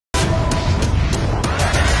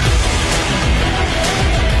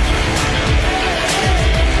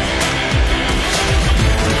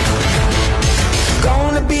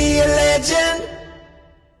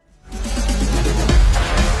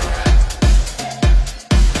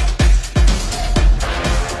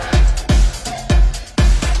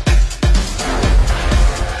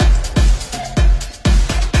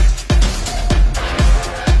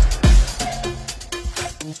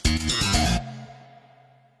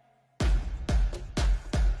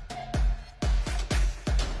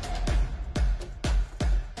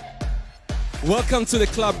Welcome to the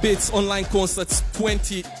Club Beats Online Concerts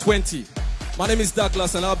 2020. My name is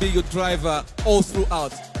Douglas and I'll be your driver all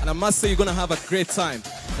throughout. And I must say you're going to have a great time.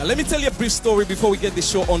 Now let me tell you a brief story before we get the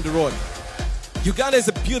show on the road. Uganda is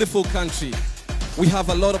a beautiful country. We have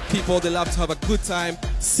a lot of people, they love to have a good time,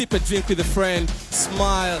 sip a drink with a friend,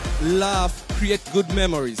 smile, laugh, create good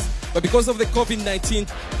memories. But because of the COVID-19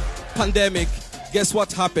 pandemic, guess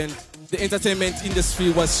what happened? The entertainment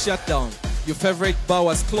industry was shut down. Your favorite bar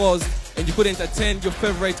was closed and you couldn't attend your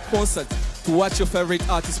favorite concert to watch your favorite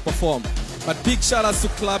artist perform. But big shout outs to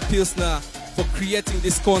Club Pilsner for creating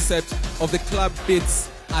this concept of the Club Beats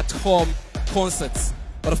at home concerts.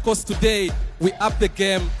 But of course today we up the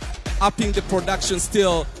game, upping the production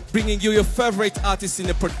still, bringing you your favorite artists in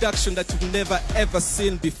a production that you've never ever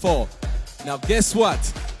seen before. Now guess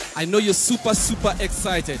what? I know you're super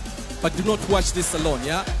excited, but do not watch this alone,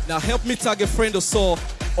 yeah? Now help me tag a friend or so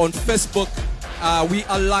on Facebook. We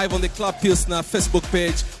are live on the Club Pilsner Facebook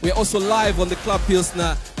page. We're also live on the Club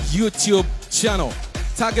Pilsner YouTube channel.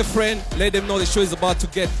 Tag a friend, let them know the show is about to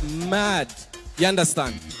get mad. You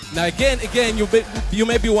understand? Now again, you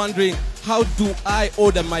may be wondering, how do I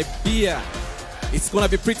order my beer? It's gonna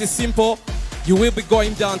be pretty simple. You will be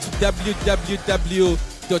going down to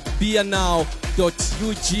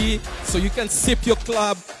www.beernow.ug so you can sip your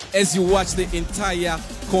club as you watch the entire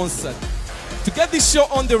concert. To get this show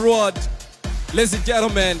on the road, ladies and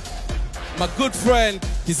gentlemen, my good friend,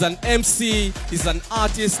 he's an MC, he's an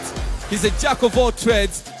artist, he's a jack of all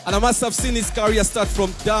trades, and I must have seen his career start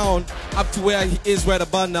from down up to where he is right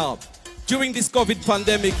about now. During this COVID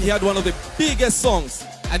pandemic, he had one of the biggest songs,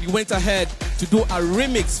 and he went ahead to do a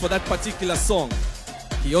remix for that particular song.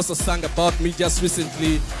 He also sang About Me just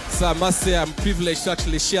recently, so I must say I'm privileged to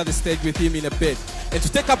actually share the stage with him in a bit. And to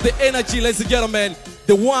take up the energy, ladies and gentlemen,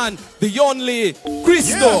 the one, the only,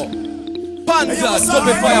 Cristo Panda. Stop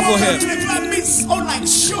the fire for him. Welcome to the Club Beats Online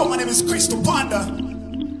Show. My name is Cristo Panda.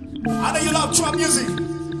 I know you love trap music.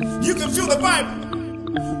 You can feel the vibe.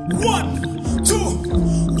 1, 2,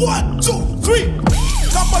 1, 2, 3.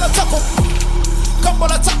 Kambola taco.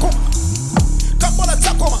 Kambola taco. Kambola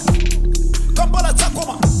taco. Kambola taco.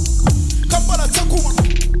 Kambola taco.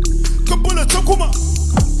 Kambola taco.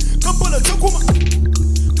 Kambola taco. Kambola taco.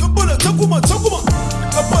 Kambola taco.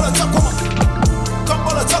 Kambola taco.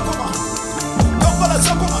 Kambola taco. Kambola taco. Kambola taco.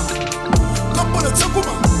 Kambola taco.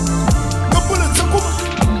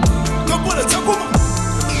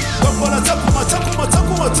 Kambola taco.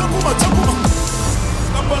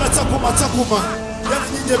 Kambola taco. Yani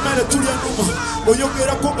nyinje mele tuli anuma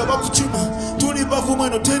oyogera konga bakuchima tuli bavuma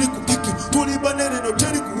no teri kukiki tuli banene no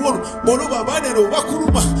teri kuwolo boloba banene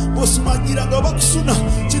bakuluma bosumagira nga bakusuna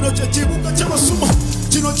kino kye kibuga ky'abasuma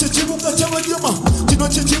kino kye kibuga ky'abanyama kino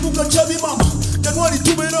kye kibuga ky'abimama Januari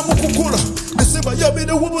tubeera mu kukola December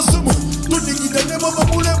yabeerewo obuzimu tunigida ne mama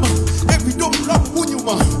mulema ebido bulamu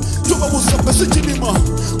bunyuma tuba busapese kinima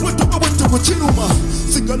bwetuba bwetubu kinuma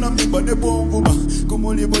sigala mimba ne bonguma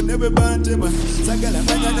kumulibo ne bebantema sagala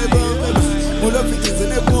manya ne bongema mulofikize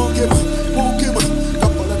ne bongema bongema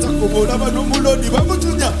kapola takobola bano mulodi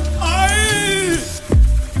bamutunya ai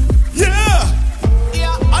yeah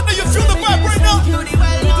I know you feel the vibe right now.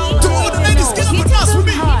 To all the ladies, get up and dance with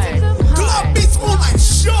me. Club Beats Online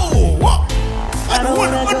Show. I don't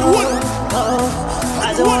wanna.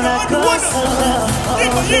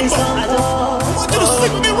 Yimba. I want you to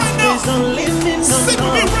sing with me right now. Sing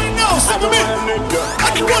with me right now. Sing with me. I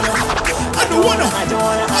don't wanna.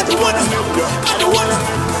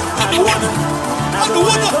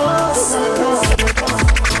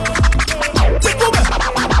 Take over.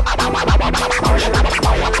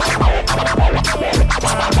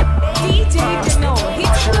 DJ Bino,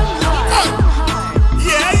 hit the high.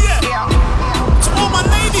 Yeah. To all my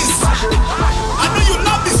ladies, I know you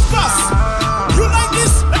love this class. You like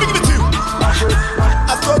this? Let me give it to you. I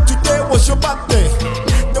thought today was your birthday.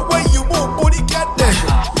 The way you move, booty get there.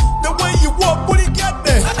 The way you walk, booty get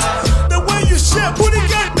there. The way you share, booty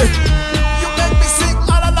get there. You make me sing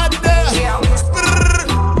la la la there.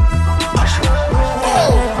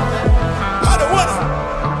 I don't wanna.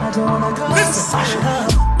 Listen.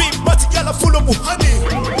 Big party yala full of honey.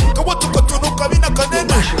 Kawatu katono kabina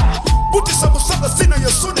kanene. Buti samusanga sina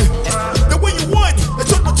yasune. The way you whine, I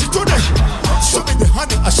don't know chitone. Show me the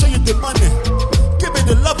honey, I show you the money. Give me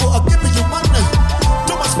the love, I'll give you money.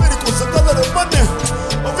 Thomas Miracles, I gather the money.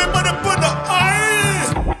 Of a mother bunda,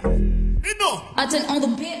 aye. Bino. I turn on the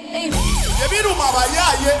beat, baby. Debiru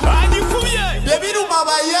mabayaye. Debiru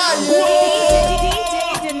mabayaye. DJ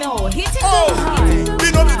Bino, hit the high.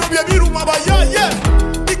 Bino, debiru mabayaye.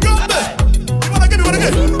 Ikambe. You wanna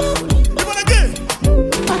get?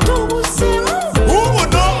 I don't want to say. Who would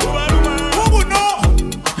know?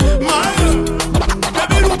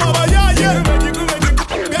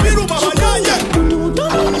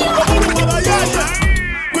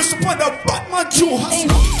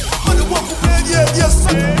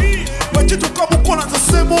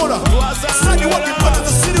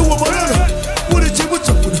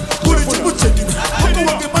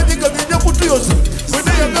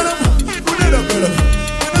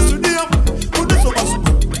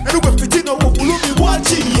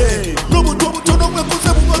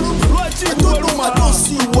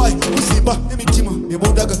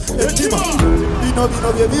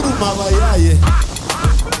 abayaye.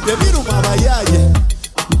 Byebiruma abayaye.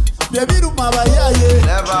 Byebiruma abayaye.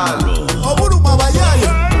 Obuluma abayaye.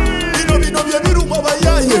 Bino byebiruma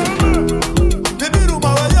abayaye. Byebiruma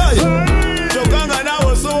abayaye. Chokanga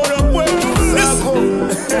nawe sobola kwetusako.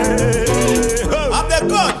 I'm the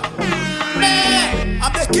God.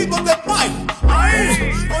 I'm the king of the mic.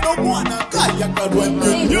 Ono mwana kaya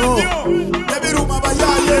kalwenyo. Byebiruma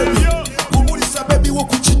abayaye. Kumulisa baby wo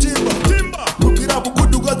kuchitimba. Lukira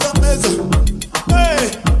bukuduga za meza.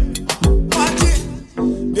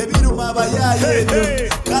 Byebiruma abayaye.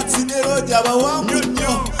 Katsinero jabawangu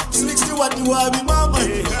nyo. 61 wabi mama.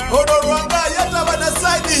 Ono rwanga yataba na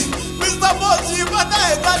saidi. Mr. Moji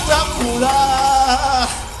banae katakula.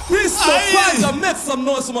 Mr. Panja, make some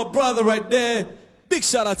noise for my brother right there. Big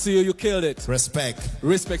shout out to you, you killed it. Respect.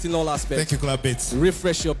 Respect in all aspects. Thank you, Club Beats.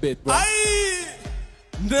 Refresh your bit, bro.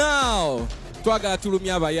 Now, you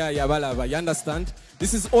understand?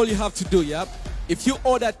 This is all you have to do, yeah? If you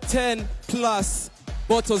order 10 plus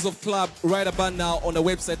bottles of club right about now on the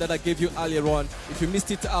website that I gave you earlier on, if you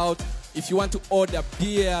missed it out, if you want to order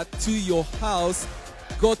beer to your house,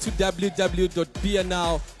 go to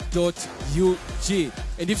www.beernow.ug.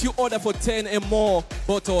 And if you order for 10 and more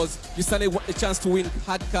bottles, you stand a chance to win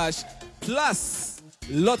hard cash plus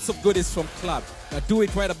lots of goodies from club. Now do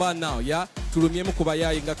it right about now, yeah? Now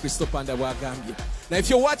if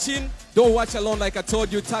you're watching, don't watch alone like I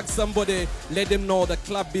told you. Tag somebody, let them know that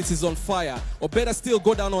Club Beats is on fire. Or better still,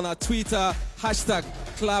 go down on our Twitter, hashtag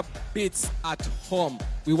Club Beats at home.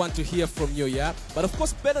 We want to hear from you, yeah? But of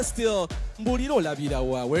course, better still,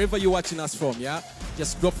 wherever you're watching us from, yeah?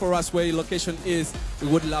 Just drop for us where your location is. We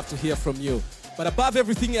would love to hear from you. But above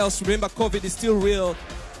everything else, remember COVID is still real.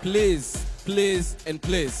 Please, please, and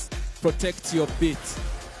please, protect your beat.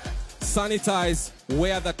 Sanitize,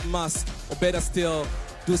 wear that mask, or better still,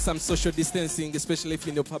 do some social distancing, especially if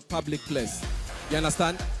you're in a public place. You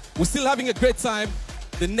understand? We're still having a great time.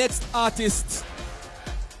 The next artist,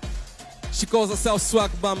 she calls herself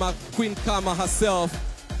Swag Mama, Queen Karma herself.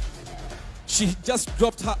 She just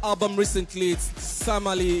dropped her album recently. It's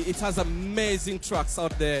Samali. It has amazing tracks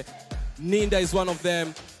out there. Ninda is one of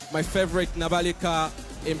them. My favorite, Nabalika,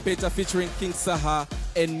 Impeta featuring King Saha,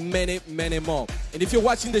 and many, many more. And if you're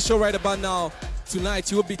watching the show right about now,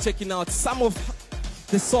 tonight you will be checking out some of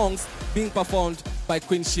the songs being performed by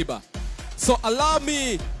Queen Sheba. So allow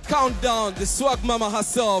me count down the Swag Mama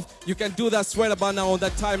herself. You can do that right about now on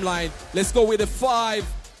that timeline. Let's go with a 5,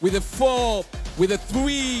 with a 4, with a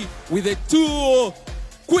 3, with a 2.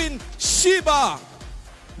 Queen Sheba.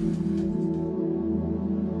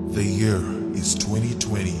 The year is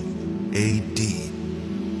 2020 AD,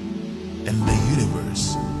 and the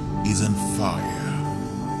universe is on fire.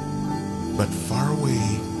 But far away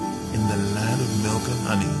in the land of milk and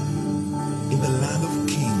honey, in the land of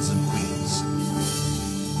kings and queens,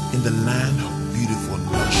 in the land of beautiful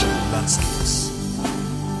lush landscapes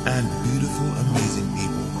and beautiful amazing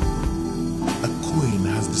people, a queen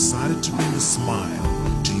has decided to bring a smile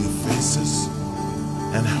to your faces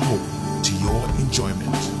and hope to your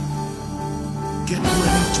enjoyment. Get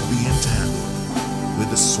ready to be entangled with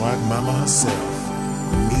the Swag Mama herself,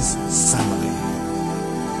 Miss Samali.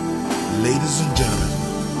 Ladies and gentlemen,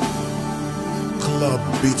 Club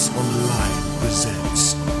Beats Online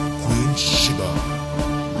presents Queen Sheba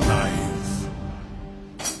live.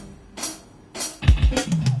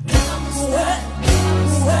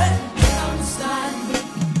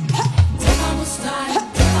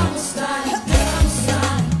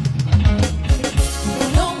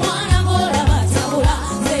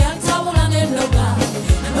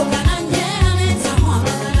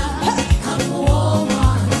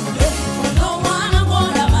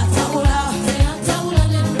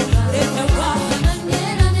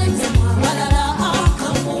 La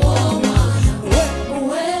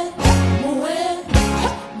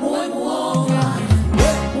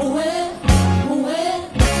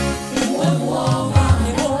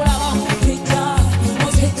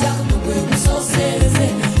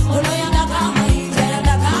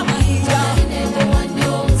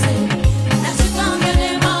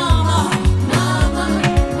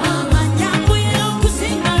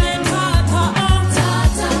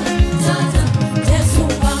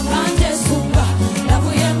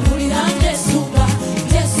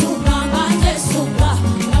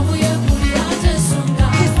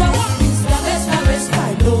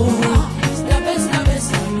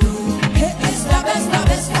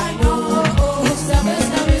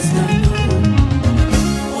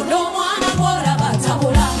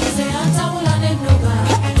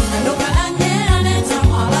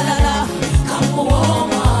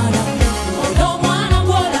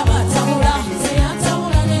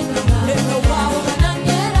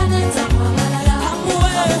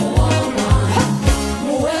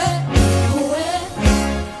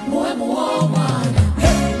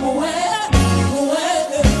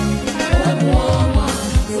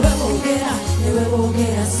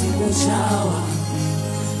Yogera Sibuchawa.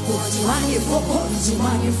 Jimani Foko,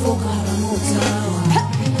 Jimani Foka, Ramotawa.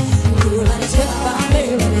 You let it have a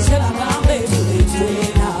baby to be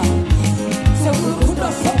trained now. So we could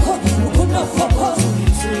not focus to be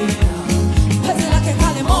trained now. Pese like a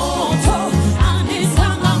Kalimoto, and it's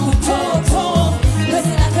Amamutoto.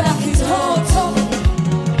 Pese like a Kitoto.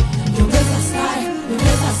 You raise a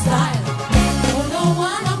style. Oh, no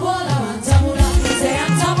one a bola, Antamula, say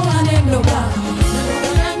Antamula, name no bar.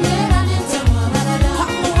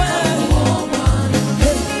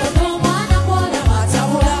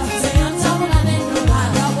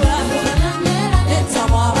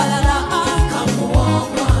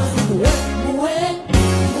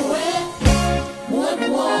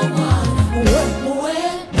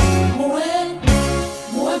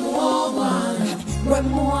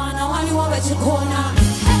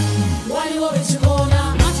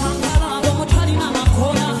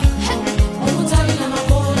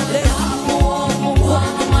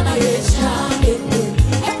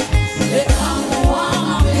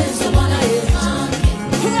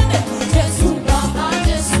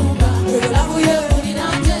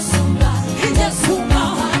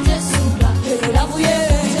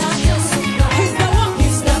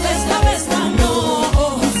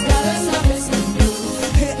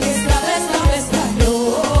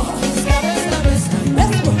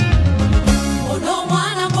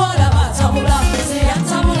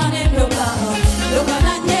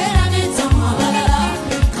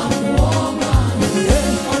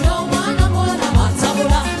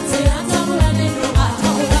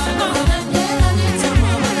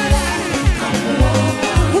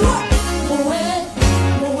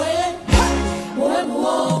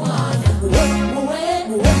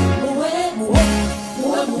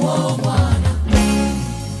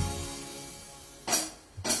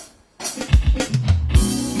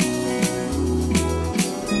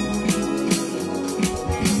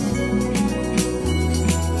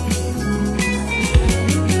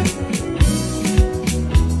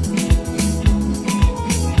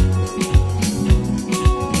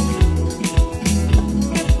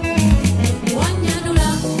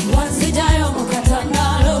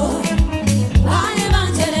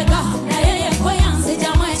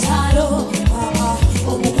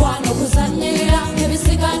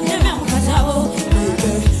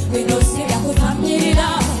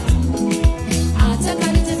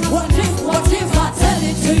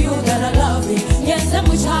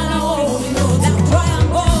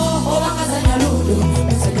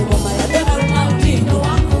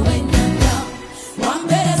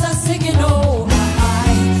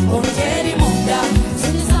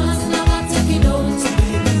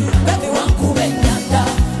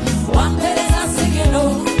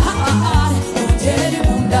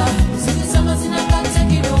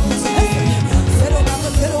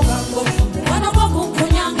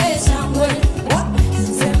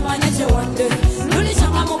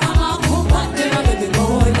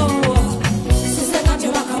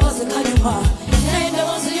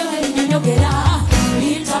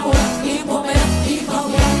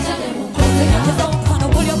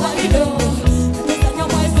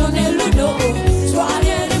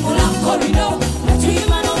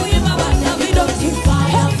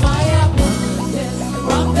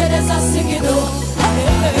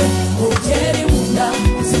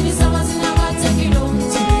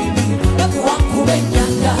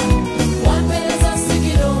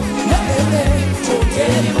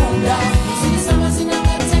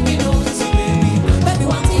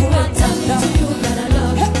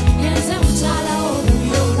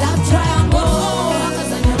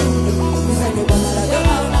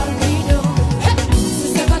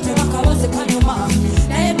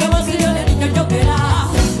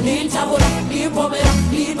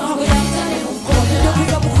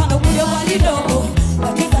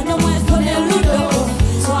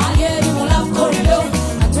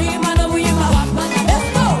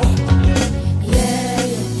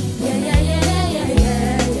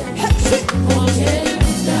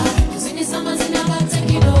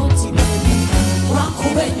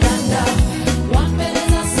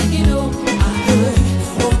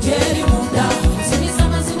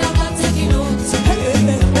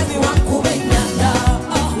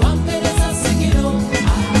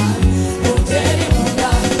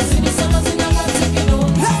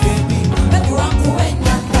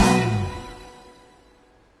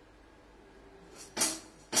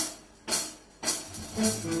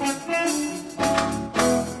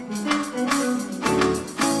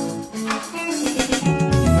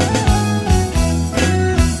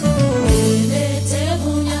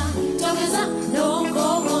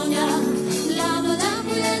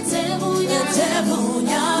 devil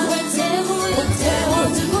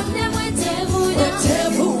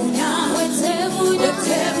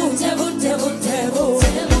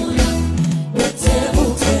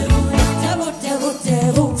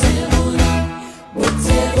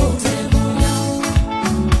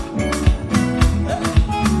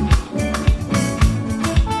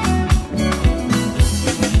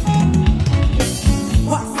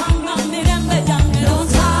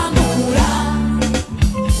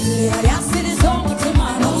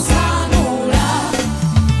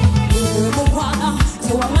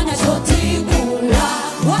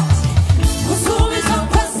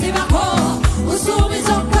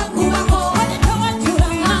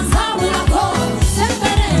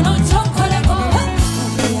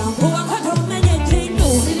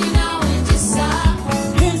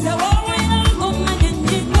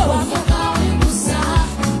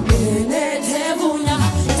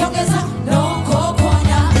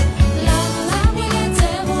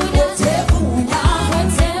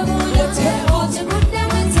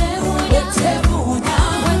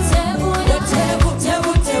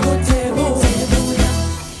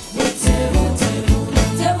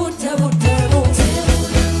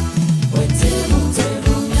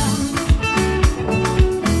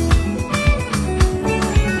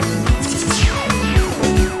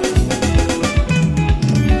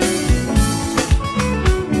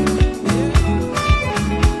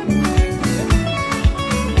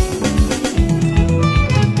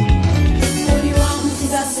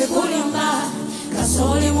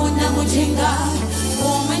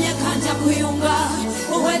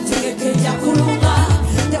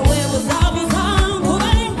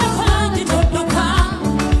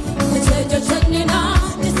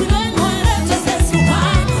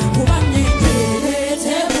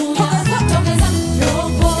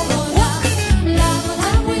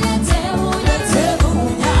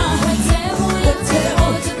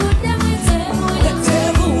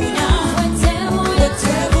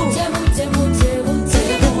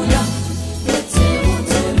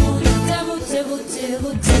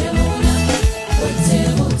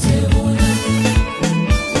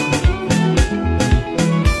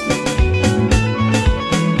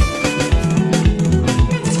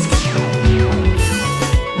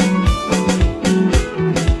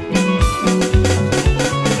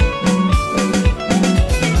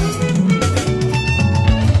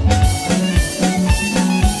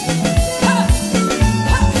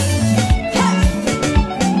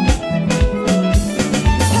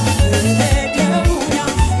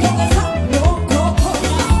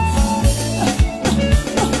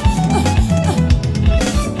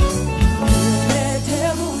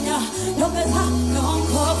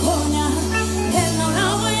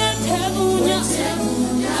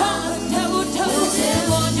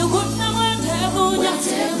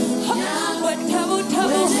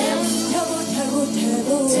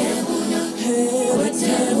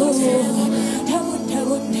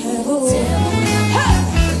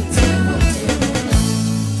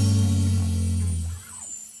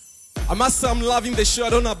I must say I'm loving the show. I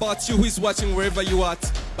don't know about you who is watching wherever you are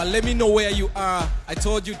at, but let me know where you are. I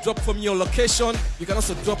told you drop from your location. You can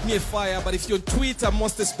also drop me a fire, but if you're on Twitter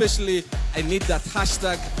most especially, I need that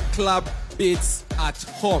hashtag Club Beats at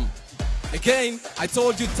Home. Again, I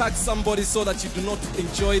told you tag somebody so that you do not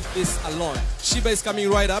enjoy this alone. Shiba is coming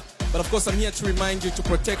right up, but of course I'm here to remind you to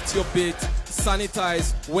protect your beat,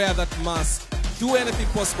 sanitize, wear that mask, do anything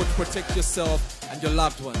possible to protect yourself and your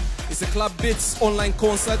loved one. It's a Club Beats online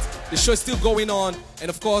concert. The show is still going on, and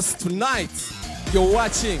of course tonight you're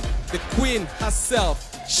watching the queen herself,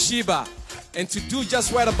 Shiba. And to do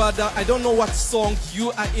just right about that, I don't know what song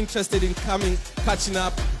you are interested in catching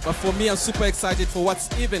up, but for me, I'm super excited for what's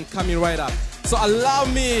even coming right up. So allow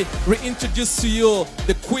me reintroduce to you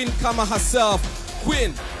the queen Kama herself,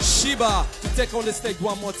 Queen Shiba, to take on the stage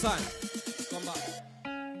one more time. Come back.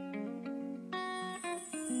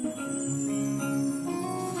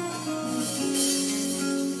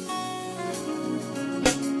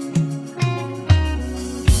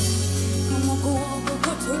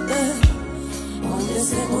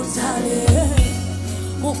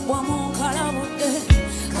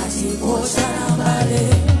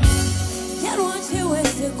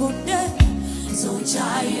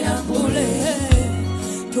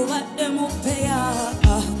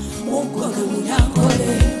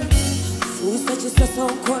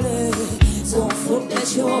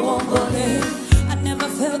 I never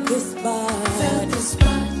felt this bad.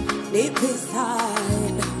 Deep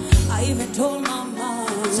inside, I even told my mom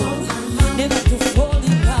never to fall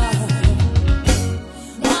in love.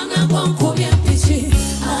 Wana kwangu bien pichi,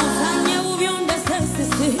 anya ubionde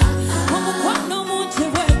sensisi, omu kwano munche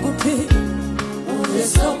wekuti, ule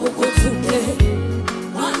sobu kutuke.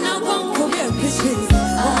 Wana kwangu bien pichi,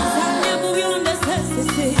 anya ubionde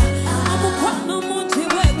sensisi, omu kwano munche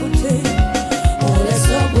wekuti, ule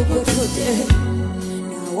sobu kutuke.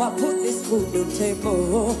 I put this food on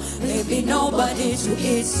table. Maybe nobody to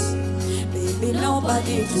eat, maybe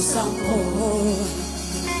nobody to sample.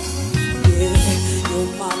 Yeah,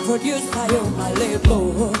 you're my producer, you're my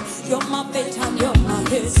label, you're my bait and you're my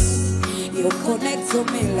hit. You connect to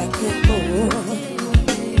me like a bow.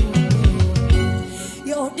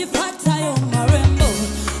 You're the fighter, you're my rainbow.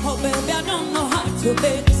 Oh baby, I don't know how to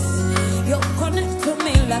bet. You connect to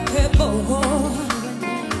me like a bow.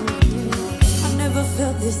 Never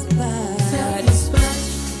felt this bad.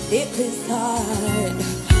 Deep inside,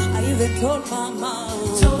 I even told my mom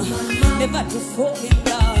never to fall in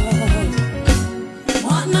love.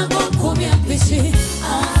 Wana gonko mi ampishi,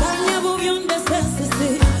 anya buyonde sensisi,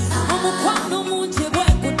 omu kwano munche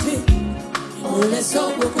wekuti, ule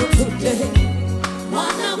sobu kutuke.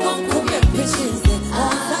 Wana gonko mi ampishi,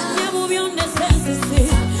 anya buyonde sensisi,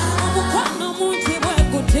 omu kwano munche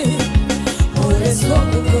wekuti, ule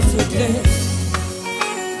sobu kutuke.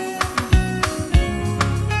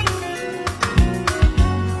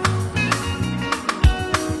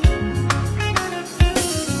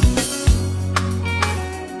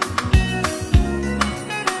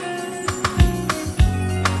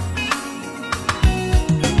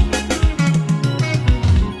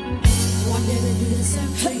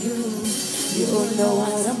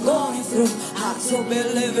 To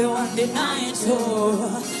believe you and denying to.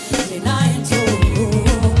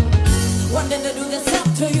 One day they do the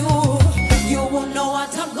same to you. You won't know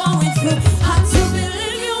what I'm going through. Hard to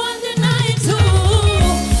believe you and denying to.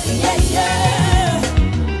 Yeah, yeah.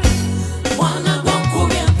 Wanna go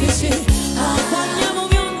kubia pichi. Afanya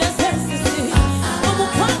mubionde sensisi. Omu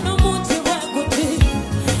kwano muti wekuti.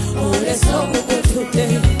 Ule sobu kutuke.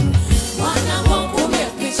 Wanna go kubia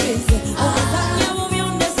pichi. Afanya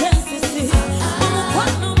mubionde sensisi.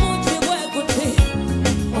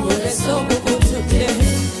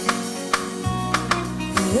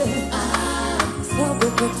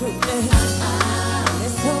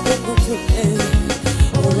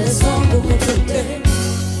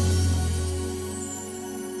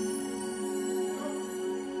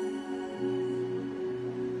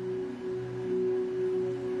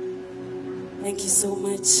 Thank you so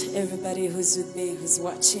much, everybody who's with me, who's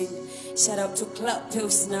watching. Shout out to Club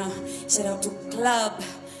Pilsner. Shout out to Club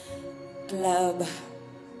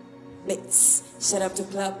Beats. Shout out to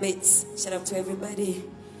Club Beats. Shout out to everybody.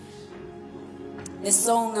 The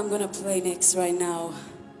song I'm gonna play next right now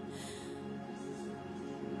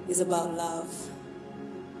is about love.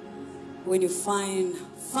 When you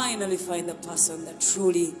finally find the person that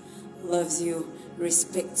truly loves you,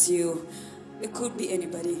 respects you. It could be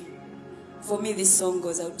anybody. For me, this song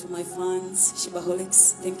goes out to my fans,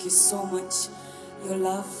 Shibaholics. Thank you so much. Your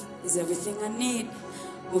love is everything I need.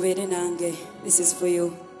 Muvere nange. This is for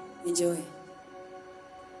you. Enjoy.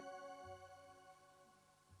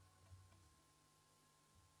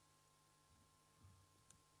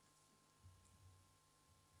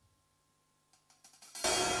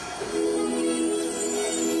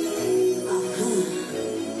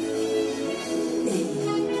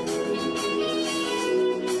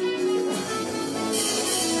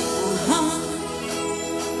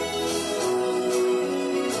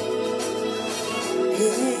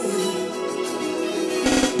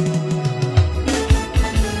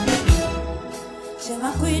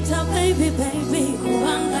 Kuita baby baby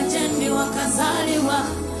kuanga jendi wakazaliwa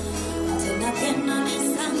tena kena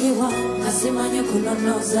nisangiwa kasimanye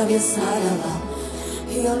kunonoza byesalaba.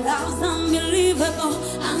 Your love's unbelievable,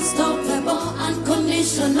 unstoppable,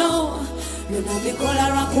 unconditional. Lunabikola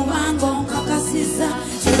rakumango kakasiza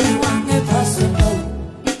chini wange personal.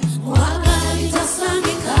 Wala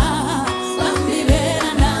itasangika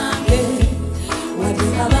wambibera nange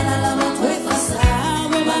wadira balala watwefa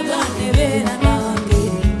sabu bagane bera nange.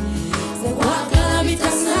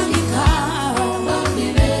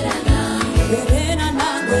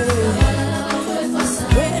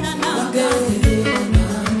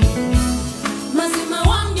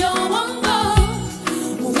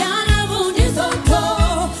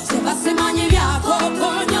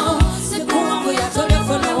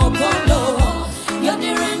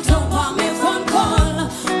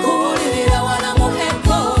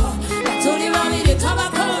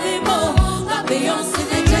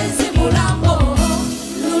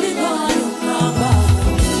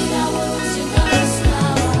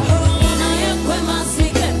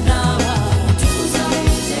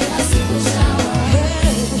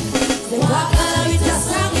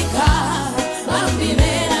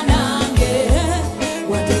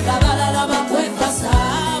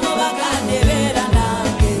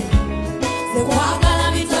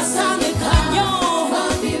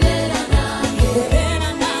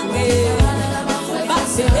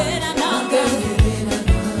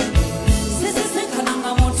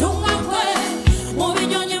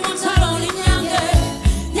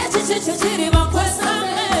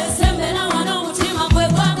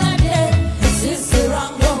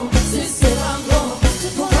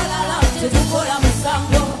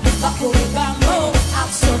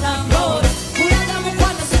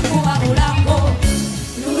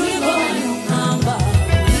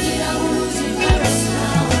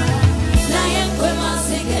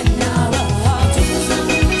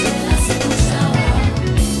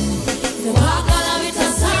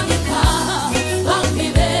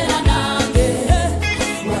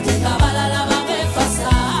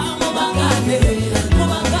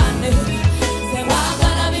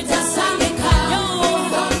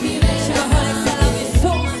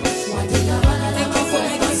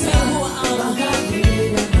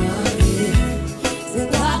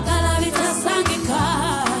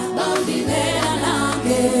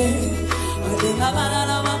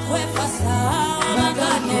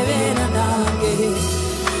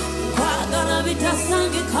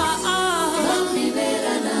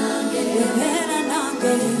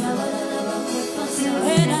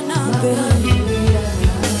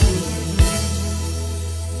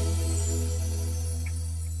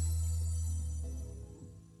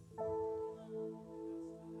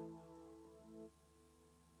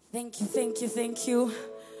 Thank you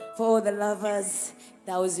for all the lovers.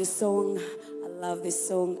 That was your song. I love this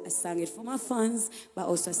song. I sang it for my fans, but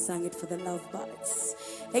also I sang it for the love birds.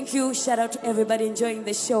 Thank you. Shout out to everybody enjoying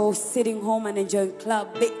the show, sitting home and enjoying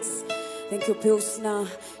club beats. Thank you, Pilsner.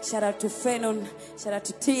 Shout out to Fenon. Shout out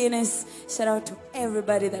to TNS. Shout out to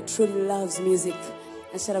everybody that truly loves music.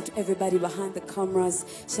 And shout out to everybody behind the cameras.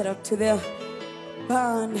 Shout out to the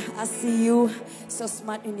band. I see you. So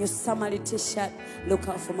smart in your Somali t-shirt. Look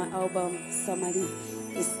out for my album. Somali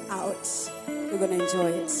is out. You're going to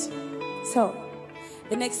enjoy it. So,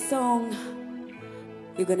 the next song,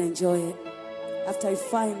 you're going to enjoy it. After you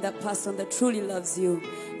find that person that truly loves you,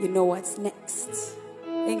 you know what's next.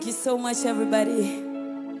 Thank you so much, everybody.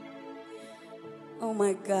 Oh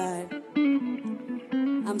my God.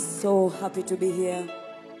 I'm so happy to be here.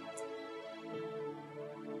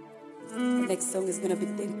 The next song is going to be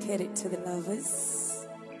dedicated to the lovers.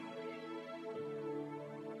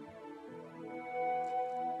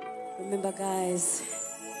 Remember, guys,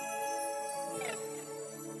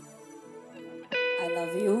 I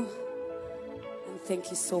love you. And thank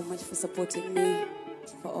you so much for supporting me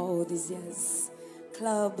for all these years.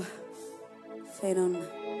 Club, Fenon,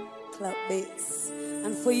 Club Beats.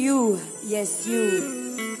 And for you, yes,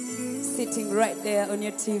 you, sitting right there on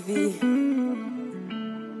your TV.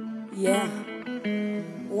 Yeah.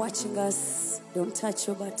 Watching us. Don't touch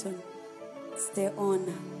your button. Stay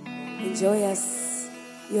on. Enjoy us.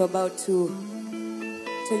 You're about to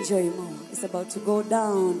enjoy more. It's about to go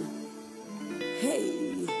down.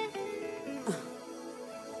 Hey.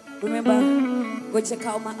 Remember, go check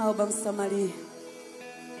out my album summary.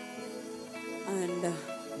 And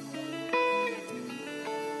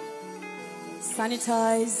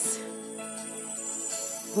sanitize.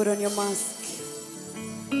 Put on your mask.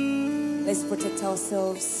 Let's protect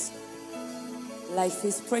ourselves. Life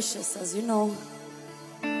is precious, as you know.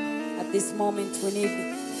 At this moment, we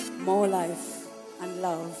need more life and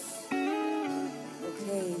love.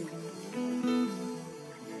 Okay.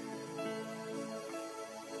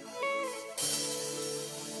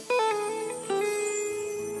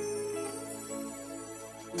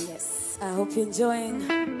 Yes, I hope you're enjoying.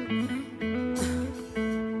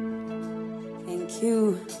 Thank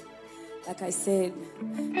you. Like I said,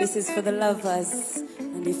 this is for the lovers.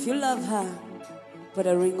 And if you love her, put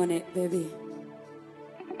a ring on it, baby.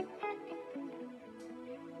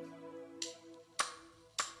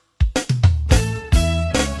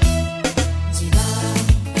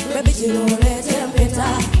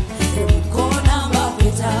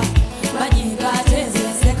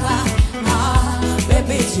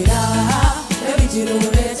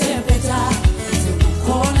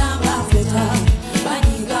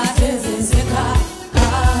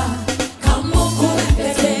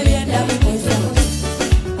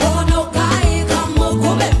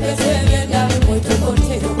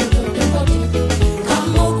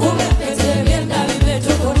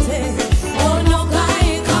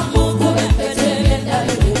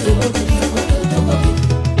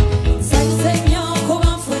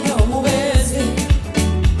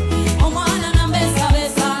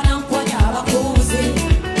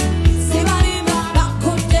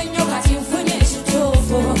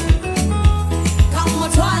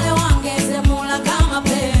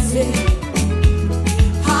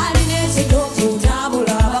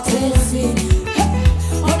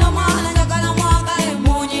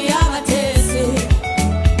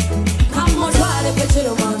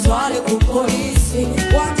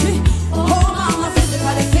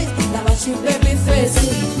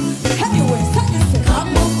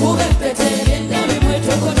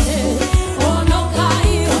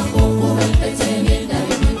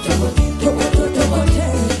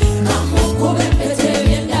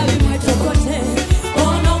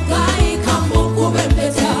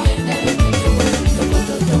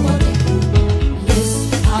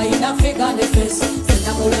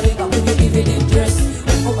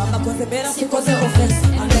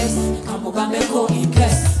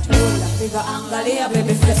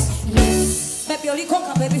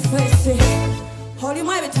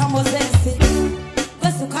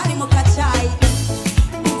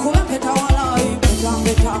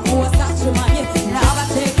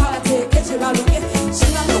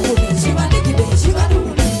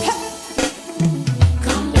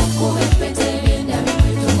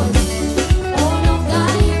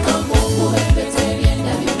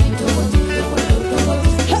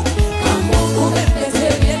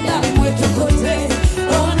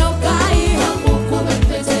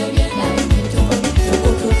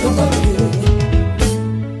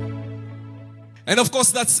 And of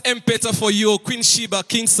course, that's M-Peta for you, Queen Sheba,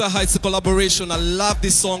 King Saha. It's a collaboration. I love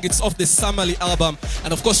this song. It's off the Samali album.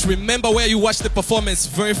 And of course, remember where you watched the performance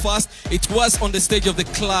very fast. It was on the stage of the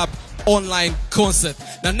club online concert.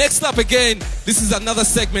 Now, next up again, this is another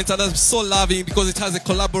segment that I'm so loving because it has a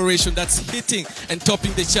collaboration that's hitting and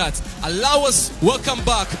topping the charts. Allow us welcome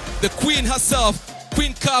back the Queen herself,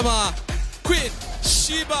 Queen Kama, Queen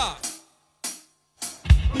Sheba.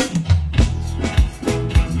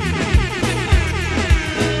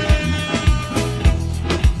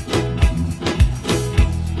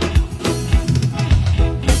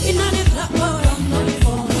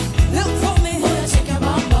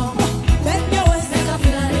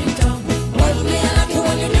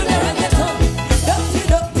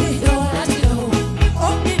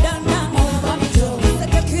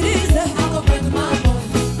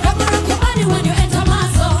 When you enter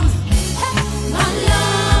my zone, my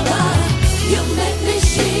love.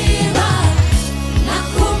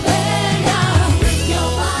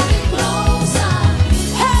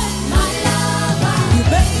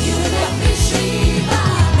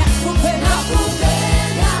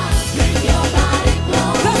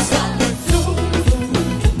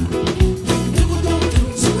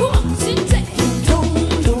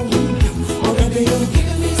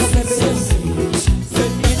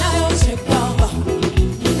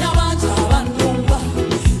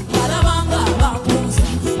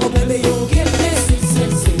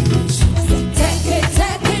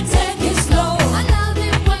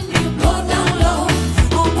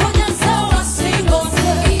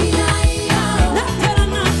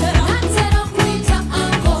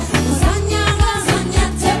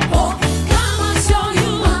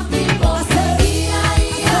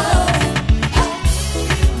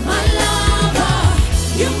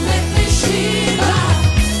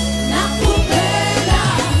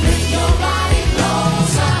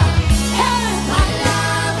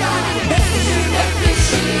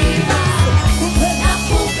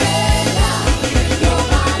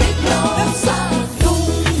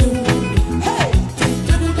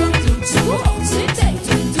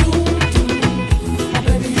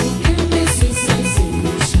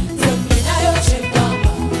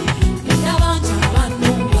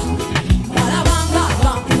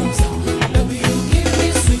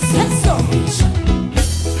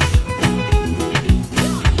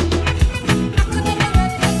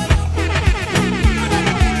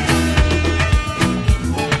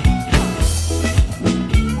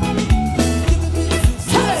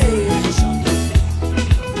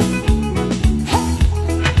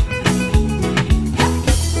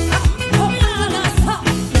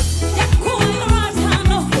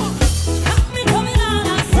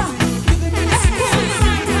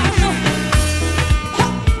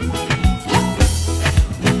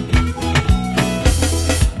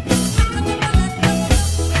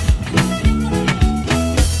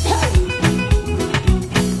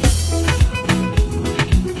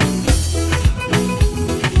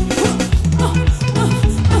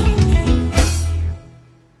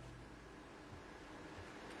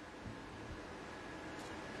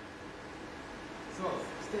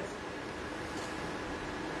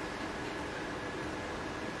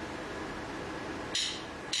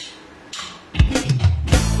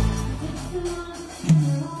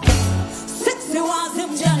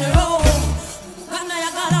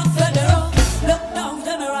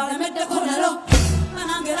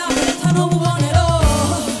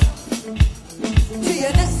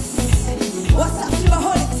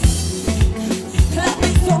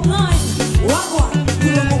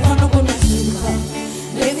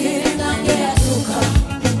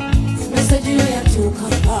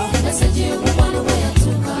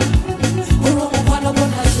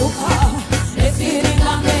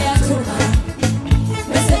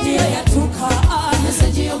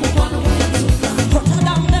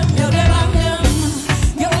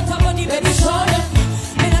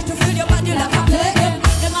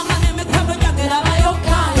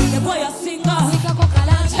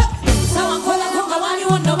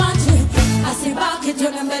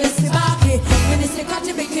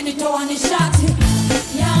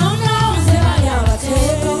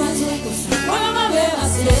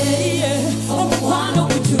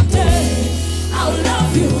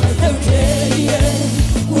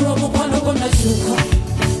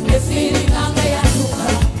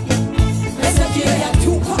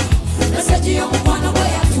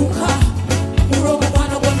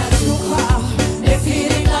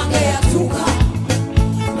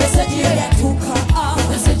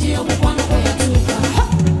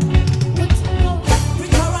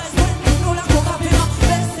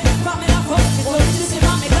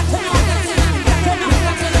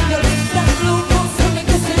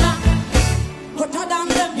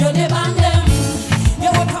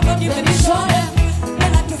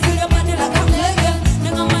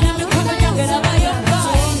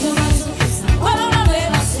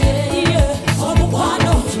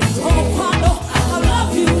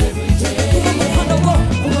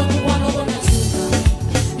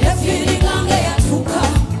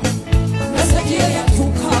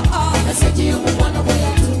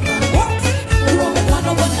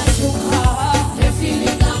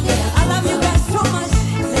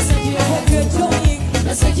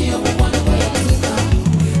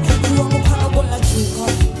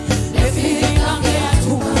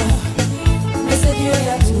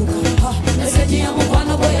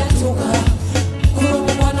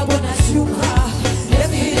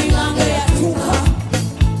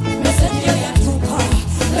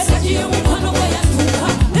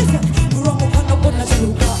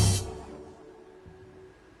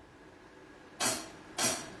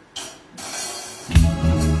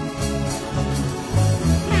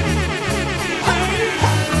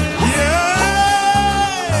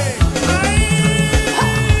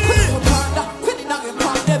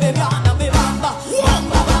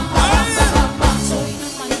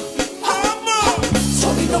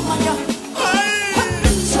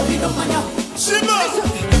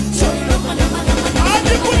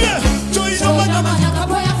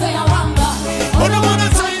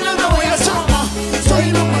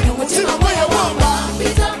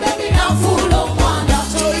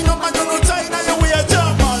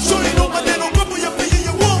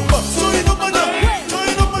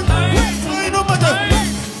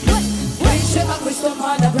 Crystal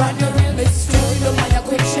Mother, brand new remix. Joy no man, a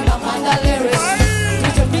quick shimmer, man, the lyrics.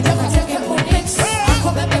 Did you meet a take a mix?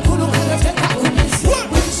 Come back, the Kulu, take a mix.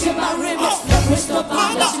 Quick shimmer remix, the Crystal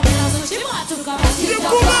Mother. She want to come and see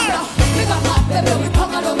the father. Pick up my baby, we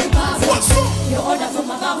come out of the past. You order from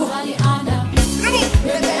my babu, honey, Anna.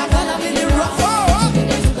 Baby, I gotta be the rock.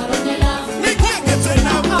 We can't get it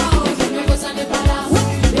now.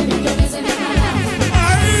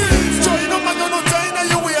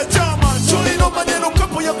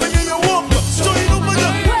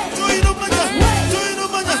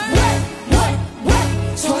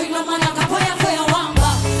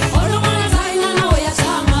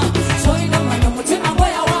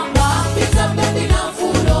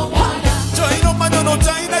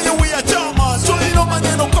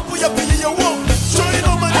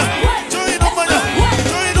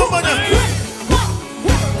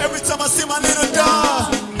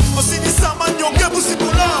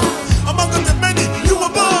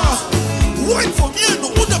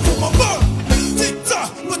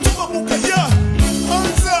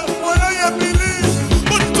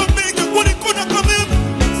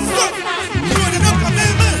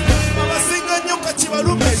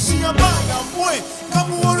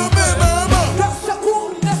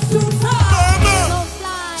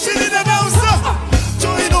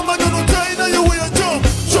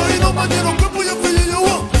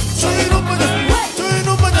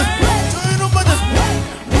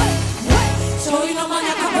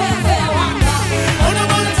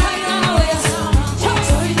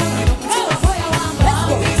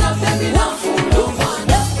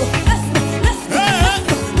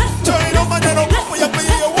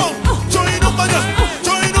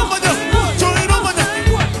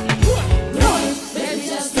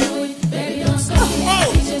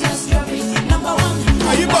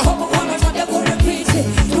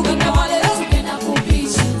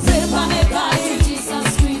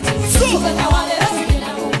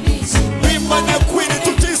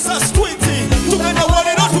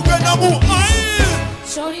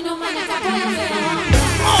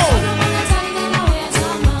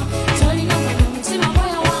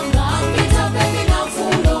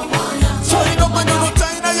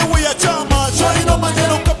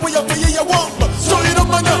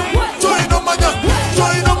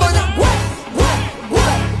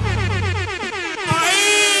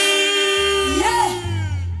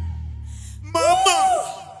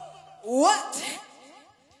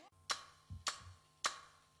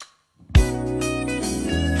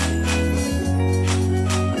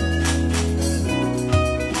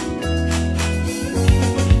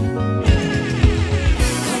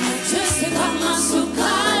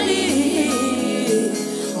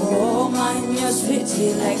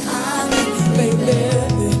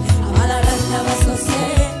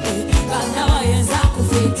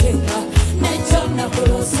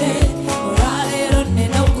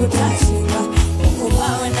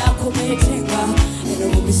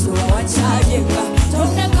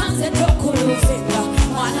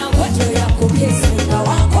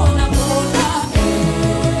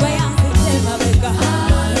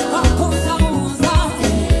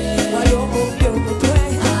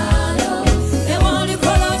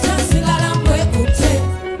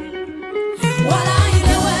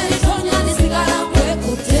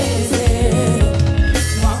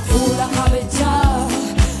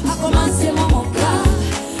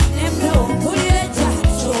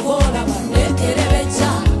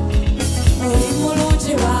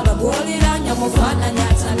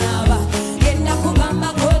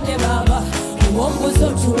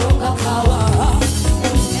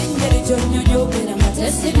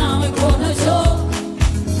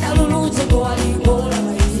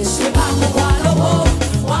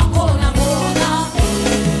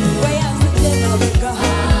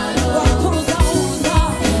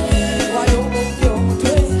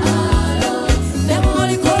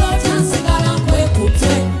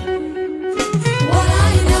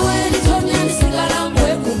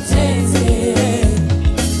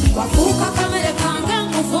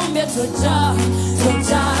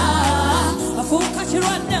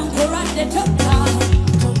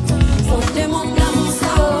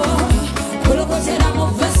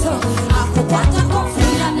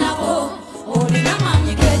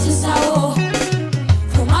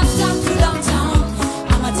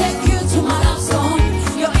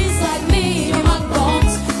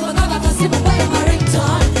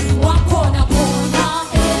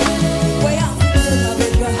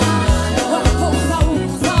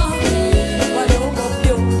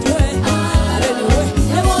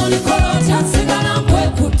 Chance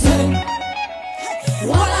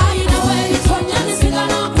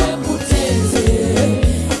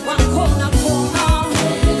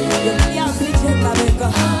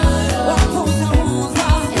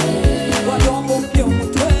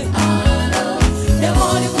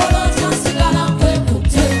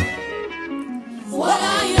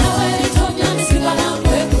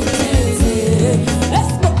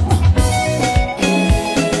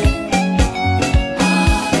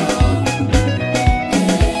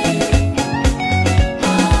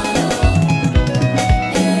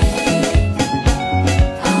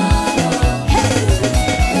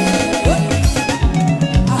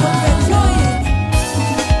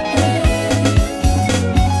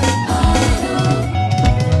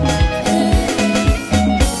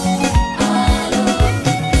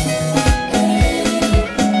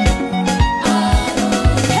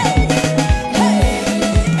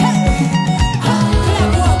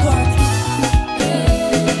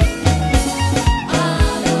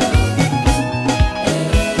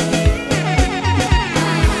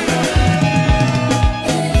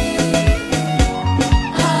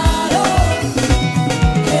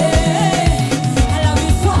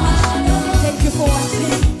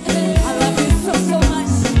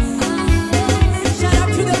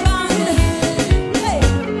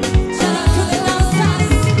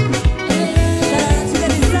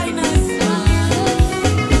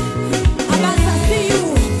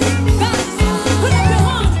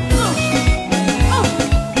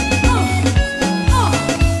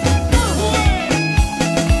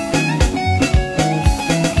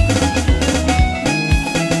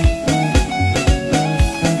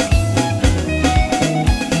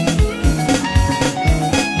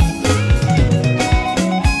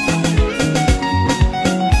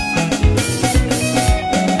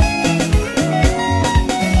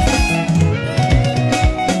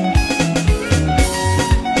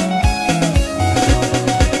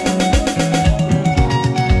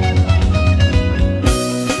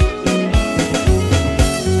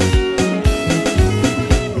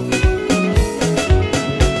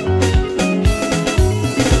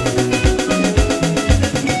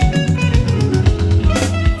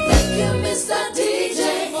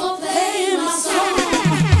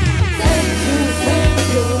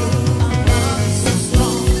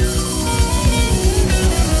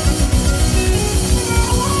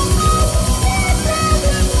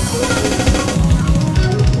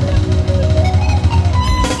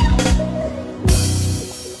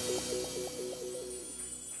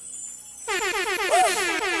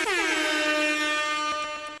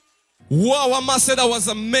Wow, I must say that was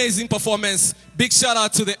amazing performance. Big shout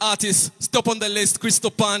out to the artists. Stop on the list,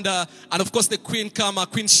 Crystal Panda, and of course the Queen Kama,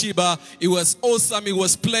 Queen Sheba. It was awesome, it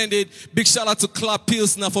was splendid. Big shout out to Club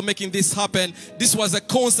Pilsner for making this happen. This was a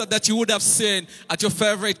concert that you would have seen at your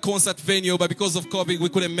favorite concert venue, but because of COVID, we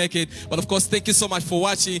couldn't make it. But of course, thank you so much for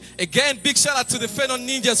watching. Again, big shout out to the Phenon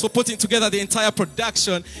Ninjas for putting together the entire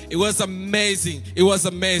production. It was amazing. It was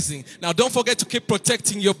amazing. Now, don't forget to keep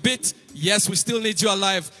protecting your beat. Yes, we still need you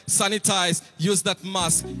alive. Sanitize, use that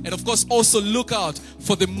mask. And of course, also look out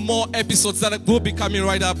for the more episodes that will be coming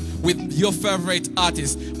right up with your favorite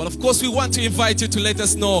artists. But of course, we want to invite you to let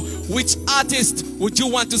us know which artist would you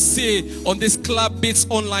want to see on this Club Beats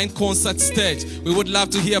online concert stage. We would love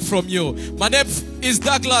to hear from you. My name is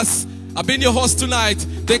Douglas. I've been your host tonight.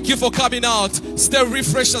 Thank you for coming out. Stay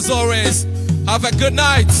refreshed as always. Have a good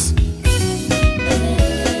night.